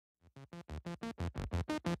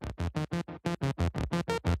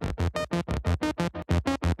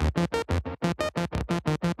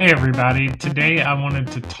Hey everybody, today I wanted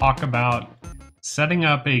to talk about setting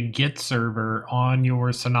up a Git server on your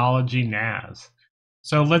Synology NAS.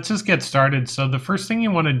 So let's just get started. So the first thing you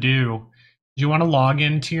want to do is you want to log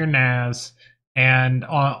into your NAS and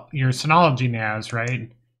your Synology NAS,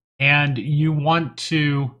 right? And you want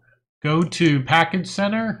to go to Package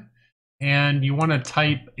Center and you want to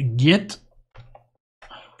type Git.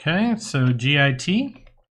 Okay, so GIT.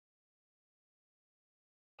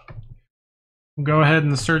 Go ahead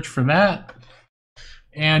and search for that,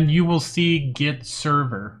 and you will see Git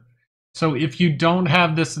server. So if you don't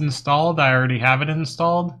have this installed, I already have it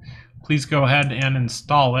installed, please go ahead and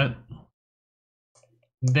install it.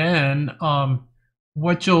 Then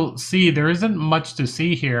what you'll see, there isn't much to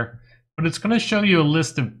see here, but it's going to show you a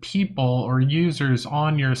list of people or users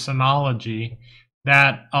on your Synology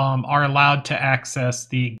that are allowed to access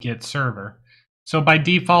the Git server. So by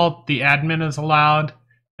default, the admin is allowed,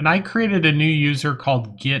 and I created a new user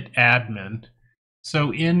called Git admin.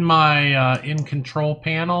 So in my in control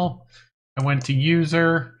panel, I went to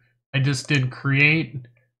user, I just did create,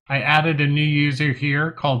 I added a new user here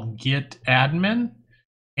called Git admin,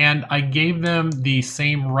 and I gave them the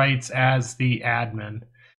same rights as the admin.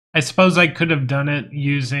 I suppose I could have done it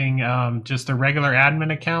using just a regular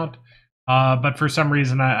admin account, but for some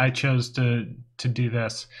reason I chose to do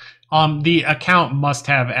this. The account must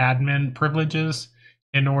have admin privileges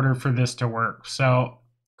in order for this to work. So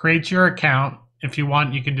create your account. If you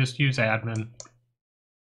want, you can just use admin.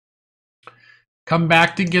 Come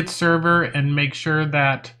back to Git server and make sure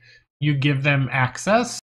that you give them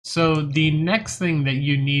access. So the next thing that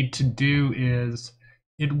you need to do is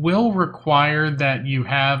it will require that you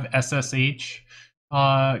have SSH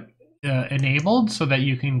enabled so that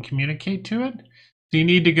you can communicate to it. So you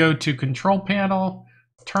need to go to Control Panel,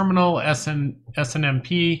 Terminal,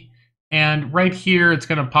 SNMP, and right here it's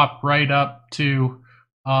going to pop right up to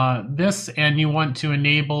this, and you want to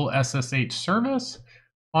enable SSH service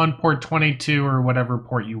on port 22 or whatever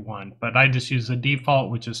port you want, but I just use the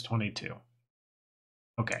default, which is 22.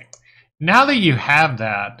 Okay, now that you have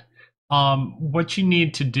that, what you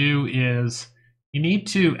need to do is you need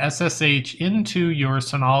to SSH into your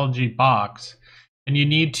Synology box, and you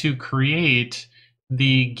need to create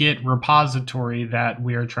the Git repository that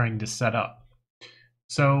we are trying to set up.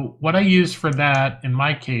 So what I used for that in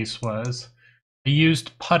my case was I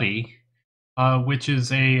used Putty, which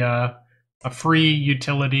is a free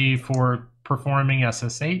utility for performing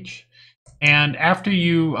SSH. And after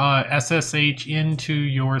you SSH into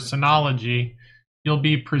your Synology, you'll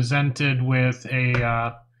be presented with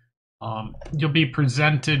a I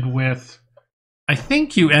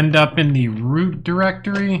think you end up in the root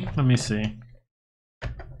directory. Let me see.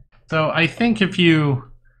 So I think if you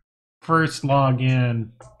first log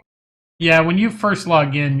in, yeah, when you first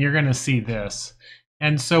log in, you're going to see this.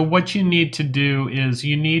 And so what you need to do is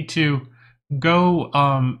you need to go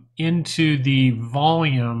into the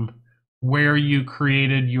volume where you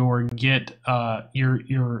created your Git,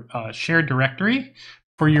 your shared directory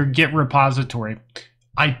for your Git repository.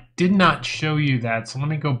 I did not show you that, so let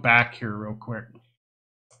me go back here real quick.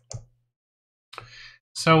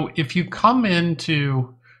 So if you come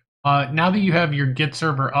into, now that you have your Git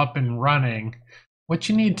server up and running, what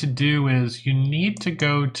you need to do is you need to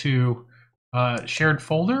go to shared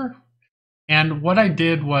folder. And what I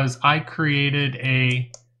did was I created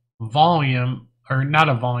a volume, or not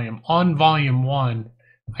a volume, on volume 1,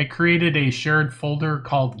 I created a shared folder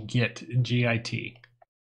called Git, G-I-T.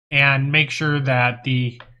 And make sure that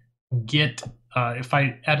the Git, if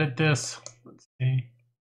I edit this, let's see,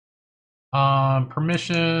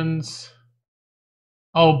 permissions,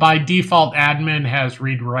 oh, by default admin has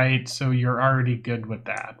read write, so you're already good with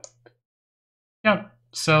that. Yep,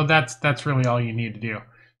 so that's really all you need to do.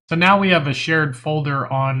 So now we have a shared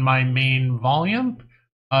folder on my main volume.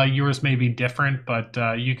 Yours may be different, but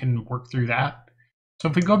you can work through that. So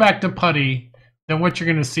if we go back to Putty, then what you're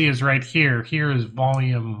going to see is right here. Here is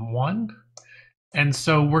volume 1. And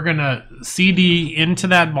so we're going to CD into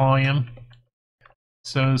that volume.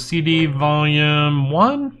 So CD volume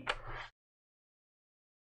 1.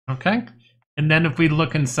 Okay. And then if we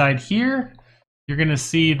look inside here, you're going to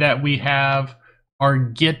see that we have our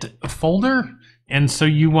Git folder. And so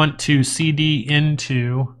you want to CD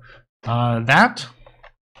into that.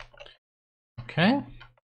 Okay.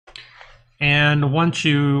 And once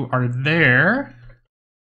you are there,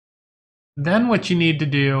 then what you need to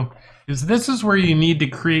do is this is where you need to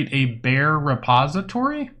create a bare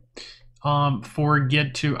repository for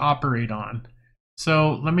Git to operate on.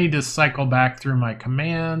 So let me just cycle back through my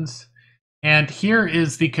commands. And here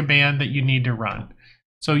is the command that you need to run.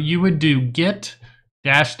 So you would do git --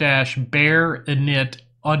 bare init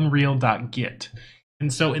unreal.git.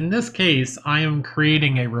 And so in this case, I am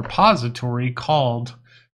creating a repository called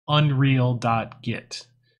unreal.git.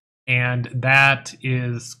 And that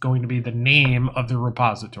is going to be the name of the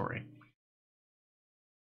repository.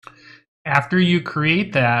 After you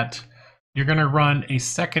create that, you're going to run a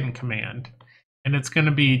second command, and it's going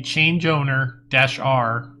to be change owner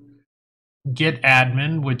 -r git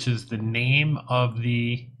admin, which is the name of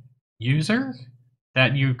the user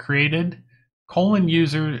that you created,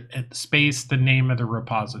 :user space the name of the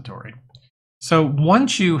repository. So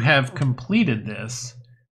once you have completed this,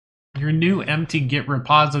 your new empty Git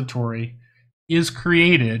repository is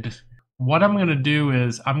created. What I'm going to do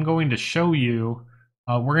is I'm going to show you,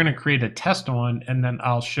 we're going to create a test one, and then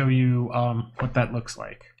I'll show you what that looks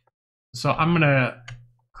like. So I'm going to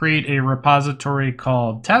create a repository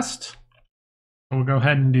called test. We'll go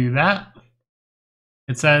ahead and do that.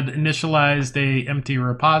 It said initialized a empty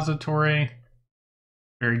repository.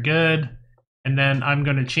 Very good. And then I'm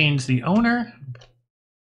going to change the owner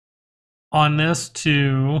on this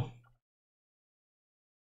to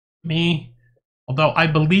me. Although I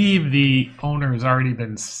believe the owner has already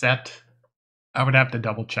been set. I would have to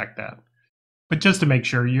double check that. But just to make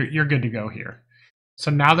sure, you're good to go here.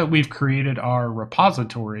 So now that we've created our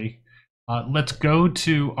repository, let's go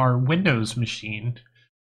to our Windows machine,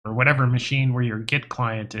 or whatever machine where your Git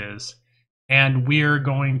client is, and we're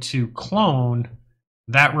going to clone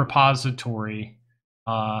that repository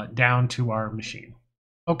down to our machine.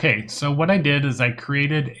 Okay, so what I did is I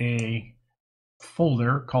created a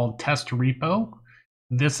folder called test repo.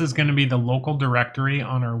 This is going to be the local directory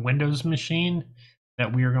on our Windows machine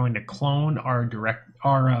that we are going to clone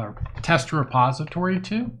our test repository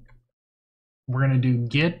to. We're going to do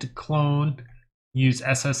git clone, use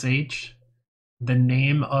SSH, the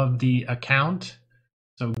name of the account,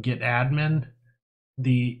 so git admin,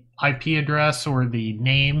 the IP address or the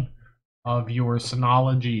name of your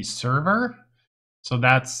Synology server. So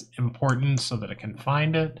that's important so that I can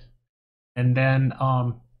find it. And then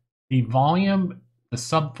the volume, the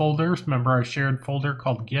subfolders, remember our shared folder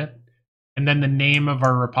called git, and then the name of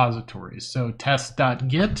our repositories. So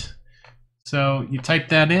test.git. So you type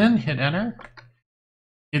that in, hit enter.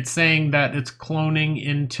 It's saying that it's cloning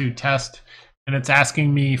into test, and it's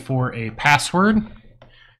asking me for a password.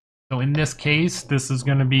 So in this case, this is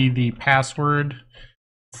going to be the password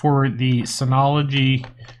for the Synology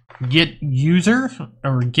Git user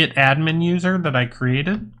or Git admin user that I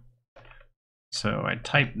created. So I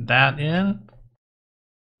type that in.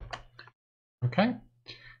 Okay.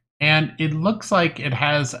 And it looks like it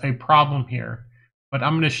has a problem here, but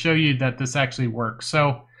I'm going to show you that this actually works.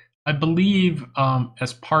 So I believe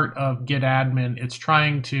as part of Git admin, it's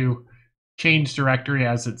trying to change directory,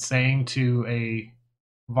 as it's saying, to a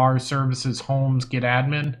var services homes git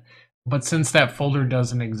admin. But since that folder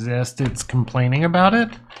doesn't exist, it's complaining about it.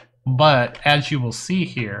 But as you will see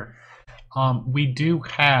here, we do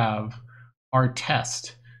have our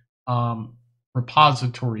test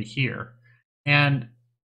repository here. And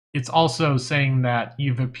it's also saying that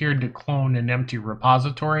you've appeared to clone an empty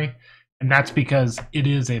repository, and that's because it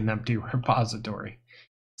is an empty repository.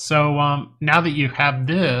 So now that you have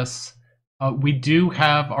this, we do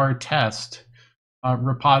have our test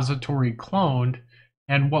repository cloned,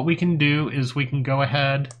 and what we can do is we can go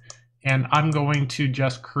ahead, and I'm going to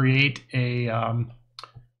just create a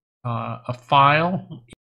file.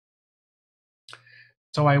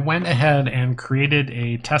 So I went ahead and created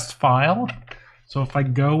a test file. So if I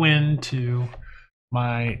go into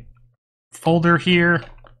my folder here,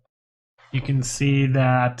 you can see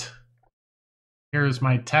that here's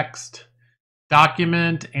my text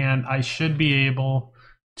document, and I should be able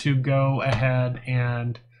to go ahead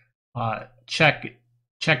and check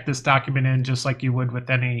this document in just like you would with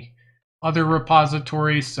any other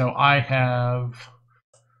repository. So I have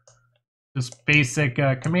just basic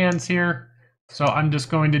commands here. So I'm just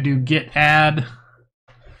going to do git add.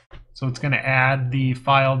 So it's going to add the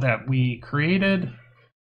file that we created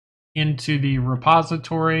into the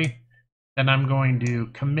repository. Then I'm going to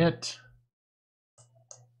commit.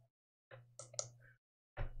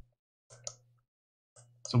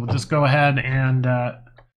 So we'll just go ahead and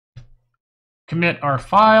commit our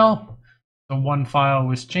file. So one file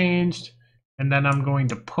was changed. And then I'm going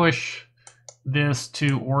to push this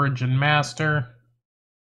to origin master.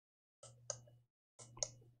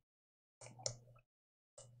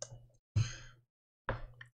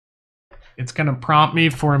 It's going to prompt me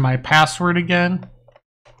for my password again.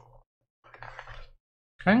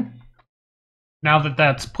 Okay. Now that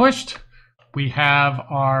that's pushed, we have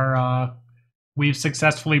our, we've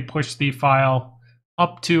successfully pushed the file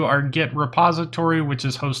up to our Git repository, which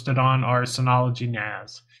is hosted on our Synology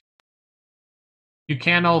NAS. You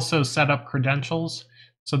can also set up credentials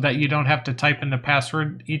so that you don't have to type in the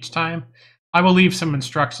password each time. I will leave some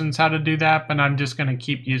instructions how to do that, but I'm just going to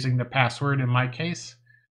keep using the password in my case.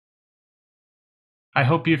 I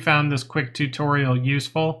hope you found this quick tutorial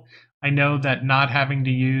useful. I know that not having to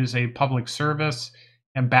use a public service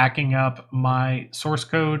and backing up my source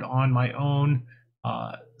code on my own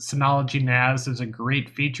Synology NAS is a great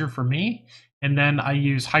feature for me. And then I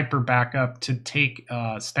use Hyper Backup to take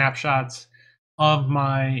snapshots of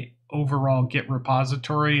my overall Git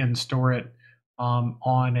repository and store it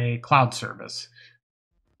on a cloud service.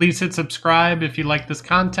 Please hit subscribe if you like this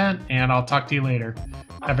content, and I'll talk to you later.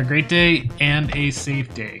 Have a great day and a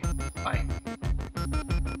safe day. Bye.